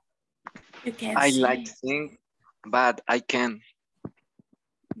 You can't I sing. like to sing, but I can.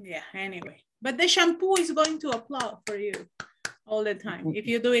 Yeah, anyway. But the shampoo is going to apply for you all the time if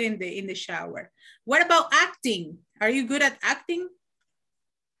you do it in the shower. What about acting? Are you good at acting?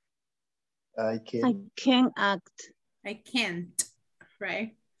 I can act. I can't,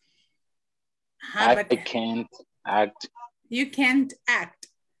 right? I can't act. You can't act.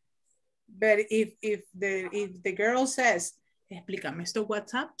 But if the girl says, explícame estos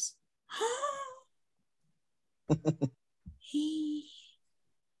WhatsApps. Qué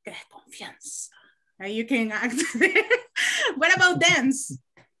desconfianza. You can act there. What about dance?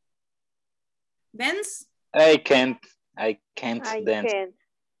 Dance? I can't dance.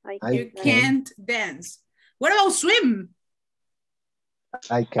 You can't dance. What about swim?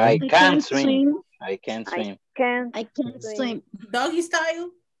 I can't swim. I can't swim. I can't swim. Doggy style?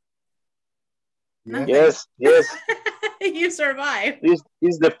 Yes. You survive.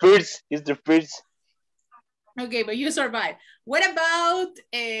 It's the first. Okay, but you survive. What about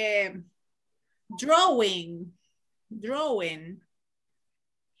drawing? Dibujar.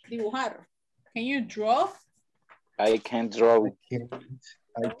 Can you draw? I can't draw.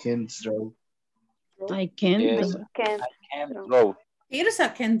 I can't draw. I can. Yes, I can't draw.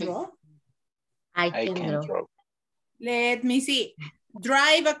 Irsa can draw. I I can can't draw. draw. Let me see.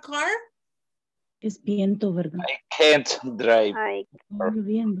 Drive a car? Es viento, ¿verdad? I can't drive.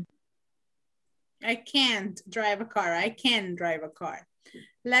 Lloviendo. I can't drive a car. I can drive a car.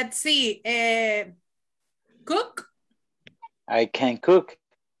 Let's see. Cook? I can cook.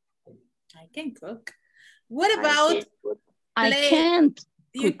 I can cook. What about I can't.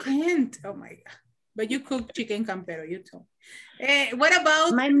 You cook. can't. Oh my God. But you cook chicken campero, you told me. What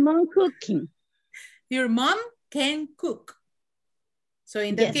about My mom cooking? your mom can cook? So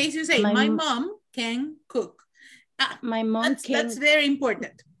in that Yes, case, you say, my mom can cook. My mom can. That's very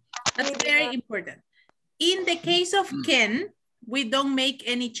important. That's very important. In the case of can, we don't make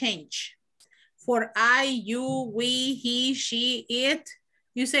any change. For I, you, we, he, she, it,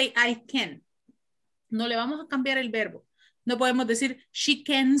 you say I can. No le vamos a cambiar el verbo. No podemos decir she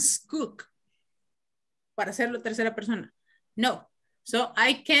can cook para hacerlo tercera persona. No. So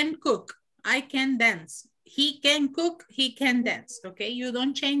I can cook. I can dance. He can cook. He can dance. Okay. You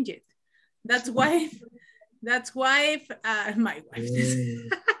don't change it. That's why my wife.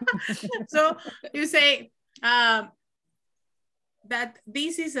 So you say that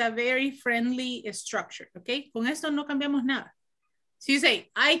this is a very friendly structure. Okay. Con esto no cambiamos nada. So you say,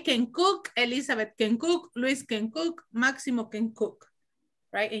 I can cook, Elizabeth can cook, Luis can cook, Maximo can cook,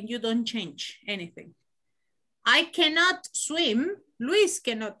 right? And you don't change anything. I cannot swim, Luis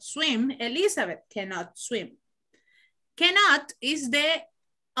cannot swim, Elizabeth cannot swim. Cannot is the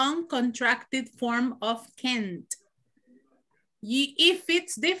uncontracted form of can't. If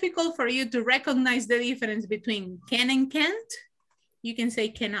it's difficult for you to recognize the difference between can and can't, you can say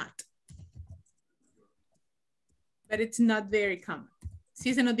cannot. But it's not very common.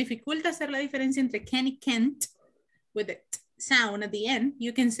 Si se nos dificulta hacer la diferencia entre can y can't with the sound at the end,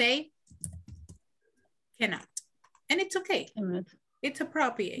 you can say cannot. And it's okay. It's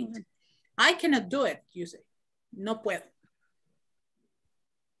appropriate. I cannot do it, you say. No puedo.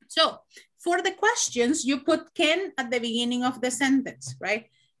 So for the questions, you put can at the beginning of the sentence, right?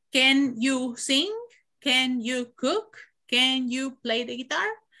 Can you sing? Can you cook? Can you play the guitar?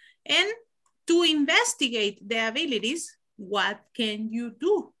 And to investigate the abilities, what can you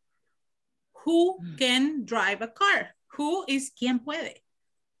do? Who can drive a car? Who is quien puede?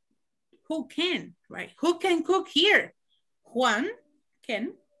 Who can, right? Who can cook here? Juan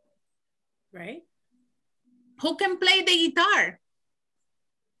can, right? Who can play the guitar?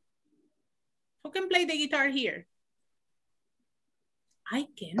 Who can play the guitar here? I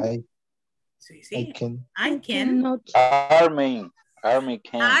can. I can. I can. Armin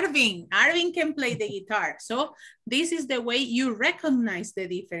can. Arvin can play the guitar. So this is the way you recognize the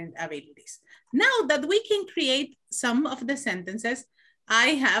different abilities. Now that we can create some of the sentences,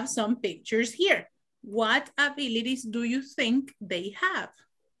 I have some pictures here. What abilities do you think they have?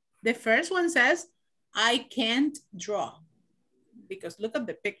 The first one says, I can't draw. Because look at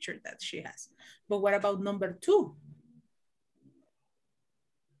the picture that she has. But what about number 2?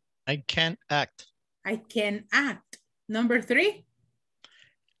 I can act. I can act. Number 3?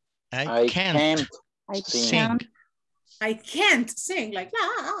 I can't sing. I can't sing like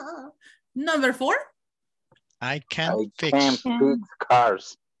la. Number 4? I can't fix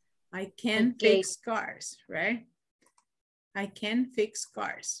cars. I can fix cars, right? I can fix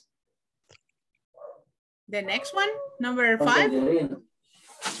cars. The next one, number 5.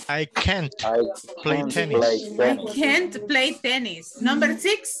 I can't play tennis. I can't play tennis. Number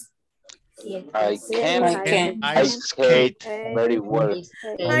 6. I can't ice skate very well.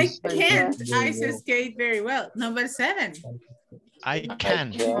 I can't ice skate very well. Number 7. I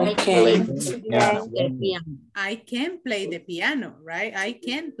can play the piano. I can play the piano, right? I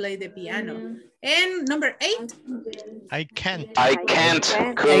can play the piano. And number 8. I can't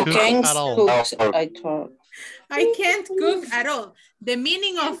cook at all. I can't cook at all. The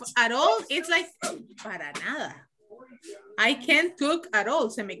meaning of at all, it's like para nada. I can't cook at all.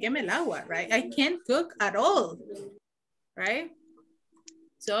 Se me quema el agua, right? I can't cook at all, right?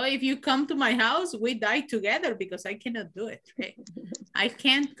 So if you come to my house, we die together because I cannot do it, right? I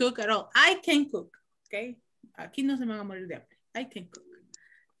can't cook at all. I can cook, okay? Aquí no se me van a morir de hambre. I can cook.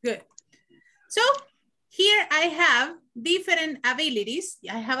 Good. So here I have different abilities.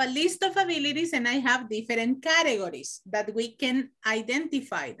 I have a list of abilities and I have different categories that we can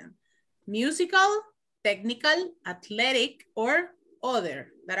identify them. Musical, technical, athletic, or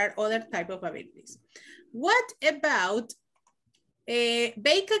other. That are other type of abilities. What about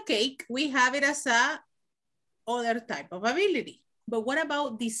bake a cake? We have it as a other type of ability. But what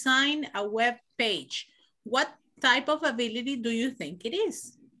about design a web page? What type of ability do you think it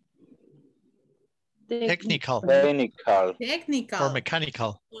is? Technical. Technical. Or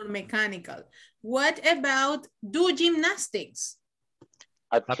mechanical. Or mechanical. What about do gymnastics?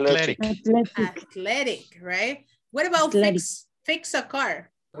 Athletic. Athletic, right? What about fix a car?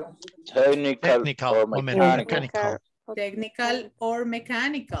 Technical or mechanical. Technical or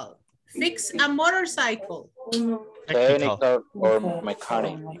mechanical. Fix a motorcycle. Technical or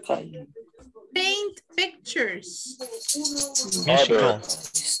mechanic. Paint pictures. Musical.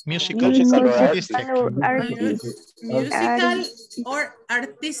 Musical. Musical or Artistic. Musical or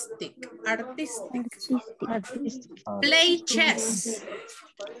artistic. Artistic. Play chess.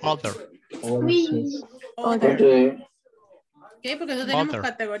 Other. Other. Okay, porque no tenemos Other.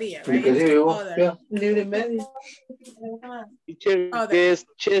 categoría, right? Other. Teacher, Other. ¿qué es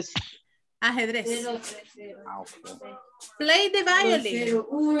chess? Ajedrez. Play the violin.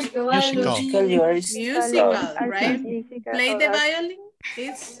 Musical, right? Play the violin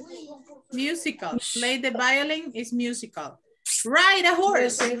is musical. Play the violin is musical. Ride a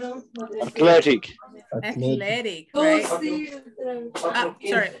horse. Athletic. Athletic, right?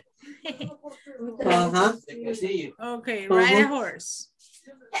 Sorry. Okay, ride a horse.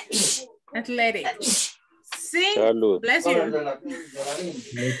 Athletic. Sing, Salud. bless you.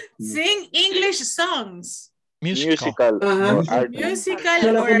 Sing English songs. Musical.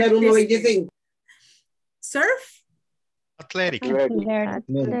 Musical or artistic. Surf. Athletic.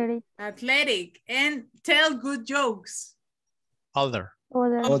 Athletic. And tell good jokes. Other.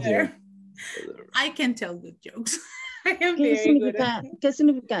 Other. I can tell good jokes. I am ¿Qué very good at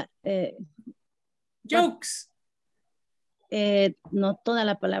significa? jokes. No toda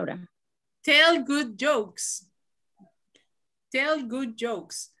la palabra. Tell good jokes. Tell good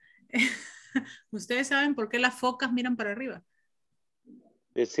jokes. ¿Ustedes saben por qué las focas miran para arriba?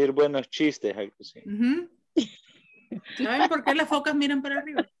 Decir buenos chistes. Algo así. ¿Saben por qué las focas miran para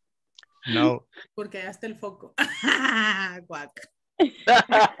arriba? No. Porque allá está el foco. Guac.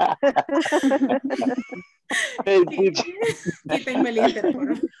 Quítenme el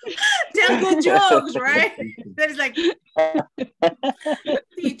interno. Tell good jokes, right? There's like,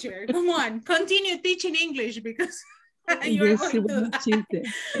 teacher, come on, continue teaching English because you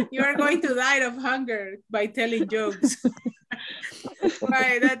are going to die of hunger by telling jokes.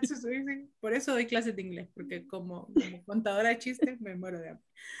 Right, that's por eso doy clases de inglés, porque como contadora de chistes me muero de hambre.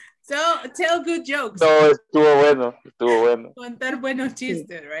 So, tell good jokes. No, estuvo bueno. Contar buenos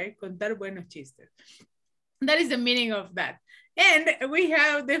chistes, right? Contar buenos chistes. That is the meaning of that. And we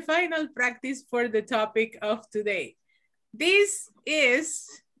have the final practice for the topic of today. This is,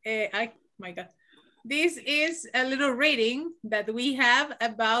 my God, this is a little reading that we have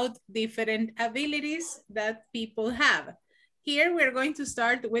about different abilities that people have. Here we're going to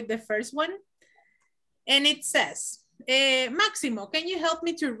start with the first one. And it says, Máximo, can you help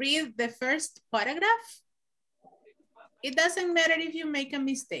me to read the first paragraph? It doesn't matter if you make a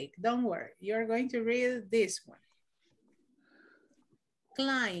mistake. Don't worry. You're going to read this one.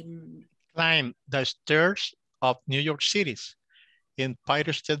 Climb. Climb the stairs of New York City's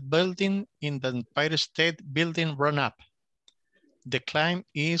Empire State Building in the Empire State Building run-up. The climb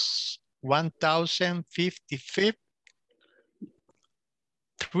is 1,050 feet,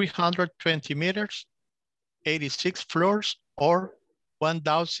 320 meters, 86 floors, or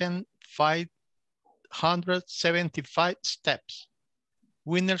 1,575 steps.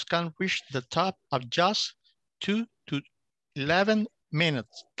 Winners can reach the top of just 2 to 11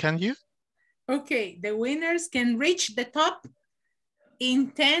 minutes. Can you? Okay, the winners can reach the top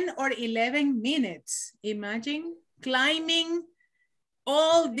in 10 or 11 minutes. Imagine climbing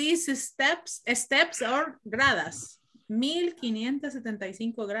all these steps or gradas,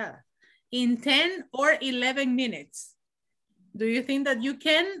 1575 gradas, in 10 or 11 minutes. Do you think that you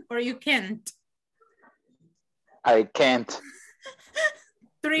can or you can't? I can't.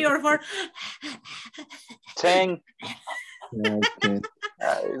 3 or 4. 10. No.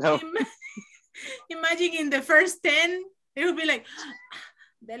 Imagine in the first 10, it would be like,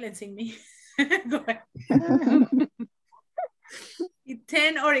 balancing me. Go ahead.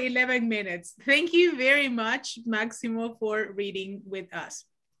 10 or 11 minutes. Thank you very much, Maximo, for reading with us.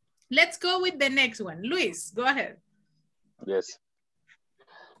 Let's go with the next one. Luis, go ahead. Yes.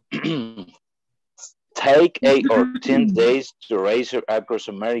 Take 8 or 10 days to race across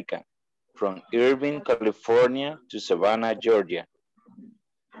America, from Irvine, California to Savannah, Georgia.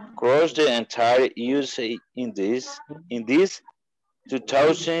 Cross the entire USA in this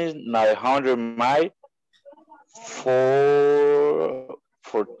 2,900 mile,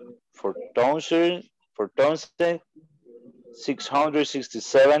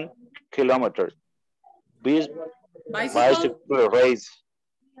 4,667 kilometers. Bicycle race.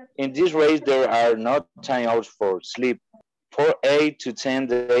 In this race, there are no time out for sleep. For 8 to 10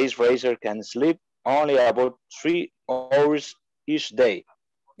 days, racer can sleep only about 3 hours each day.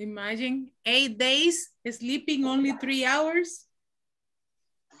 Imagine 8 days sleeping only 3 hours.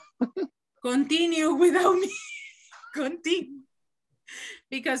 Continue without me. Continue.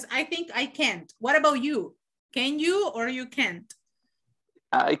 Because I think I can't. What about you? Can you or you can't?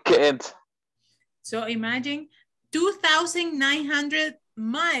 I can't. So imagine 2,900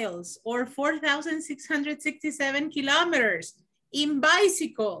 miles or 4,667 kilometers in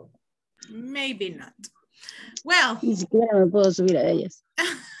bicycle. Maybe not. Well, Ni siquiera me puedo subir a ellas.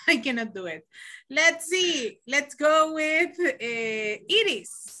 I cannot do it. Let's see. Let's go with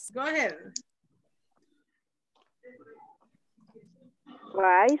Iris. Go ahead.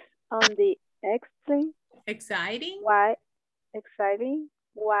 Rise on the extreme. Exciting. Why? Exciting.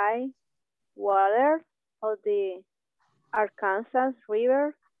 Why? Water of the Arkansas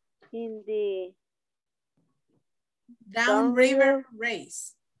River in the Downriver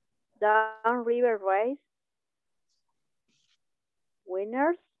race. Downriver race.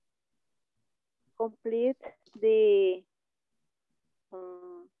 Winners complete the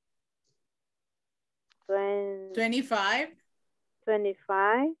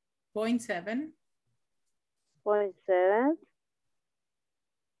 25.7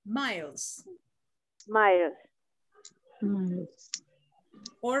 miles.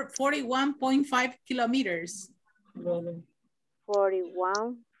 Or 41.5 kilometers. 41.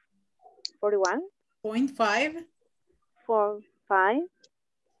 0.5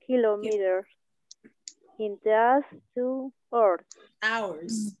 kilometers in just 2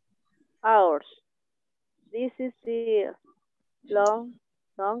 hours. This is the longest.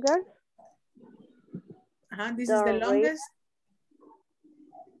 This is the longest.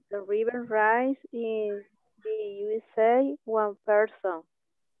 The river rise in the USA. One person.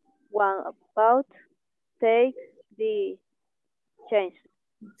 One about take the change.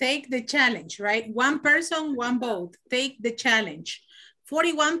 Take the challenge, right? One person, one boat. Take the challenge.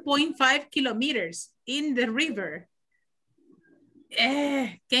 41.5 kilometers in the river.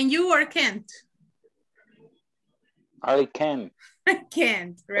 Can you or can't? I can.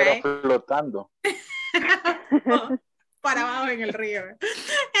 Can't, right? Pero flotando. Para abajo en el río.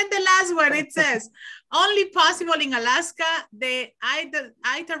 And the last one, it says, only possible in Alaska, the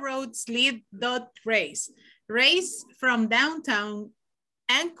Iditarod sled dot race. Race from downtown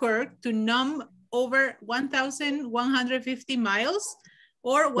Anchor to Nome over 1,150 miles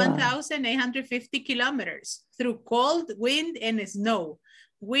or 1,850 kilometers through cold, wind, and snow.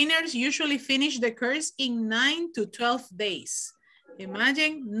 Winners usually finish the course in 9 to 12 days.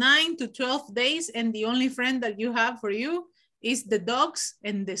 Imagine 9 to 12 days and the only friend that you have for you is the dogs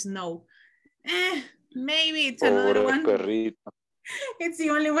and the snow. Maybe it's another one. Perrito. It's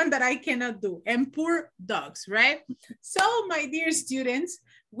the only one that I cannot do. And poor dogs, right? So my dear students,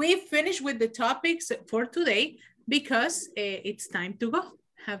 we finished with the topics for today because it's time to go.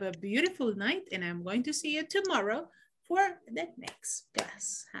 Have a beautiful night and I'm going to see you tomorrow for the next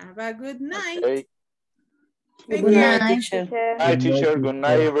class. Have a good night. Okay. Good night, teacher. Hi, teacher. Good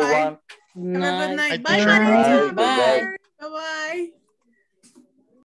night, everyone. Have a good night. Bye, Bye. Bye. Bye-bye.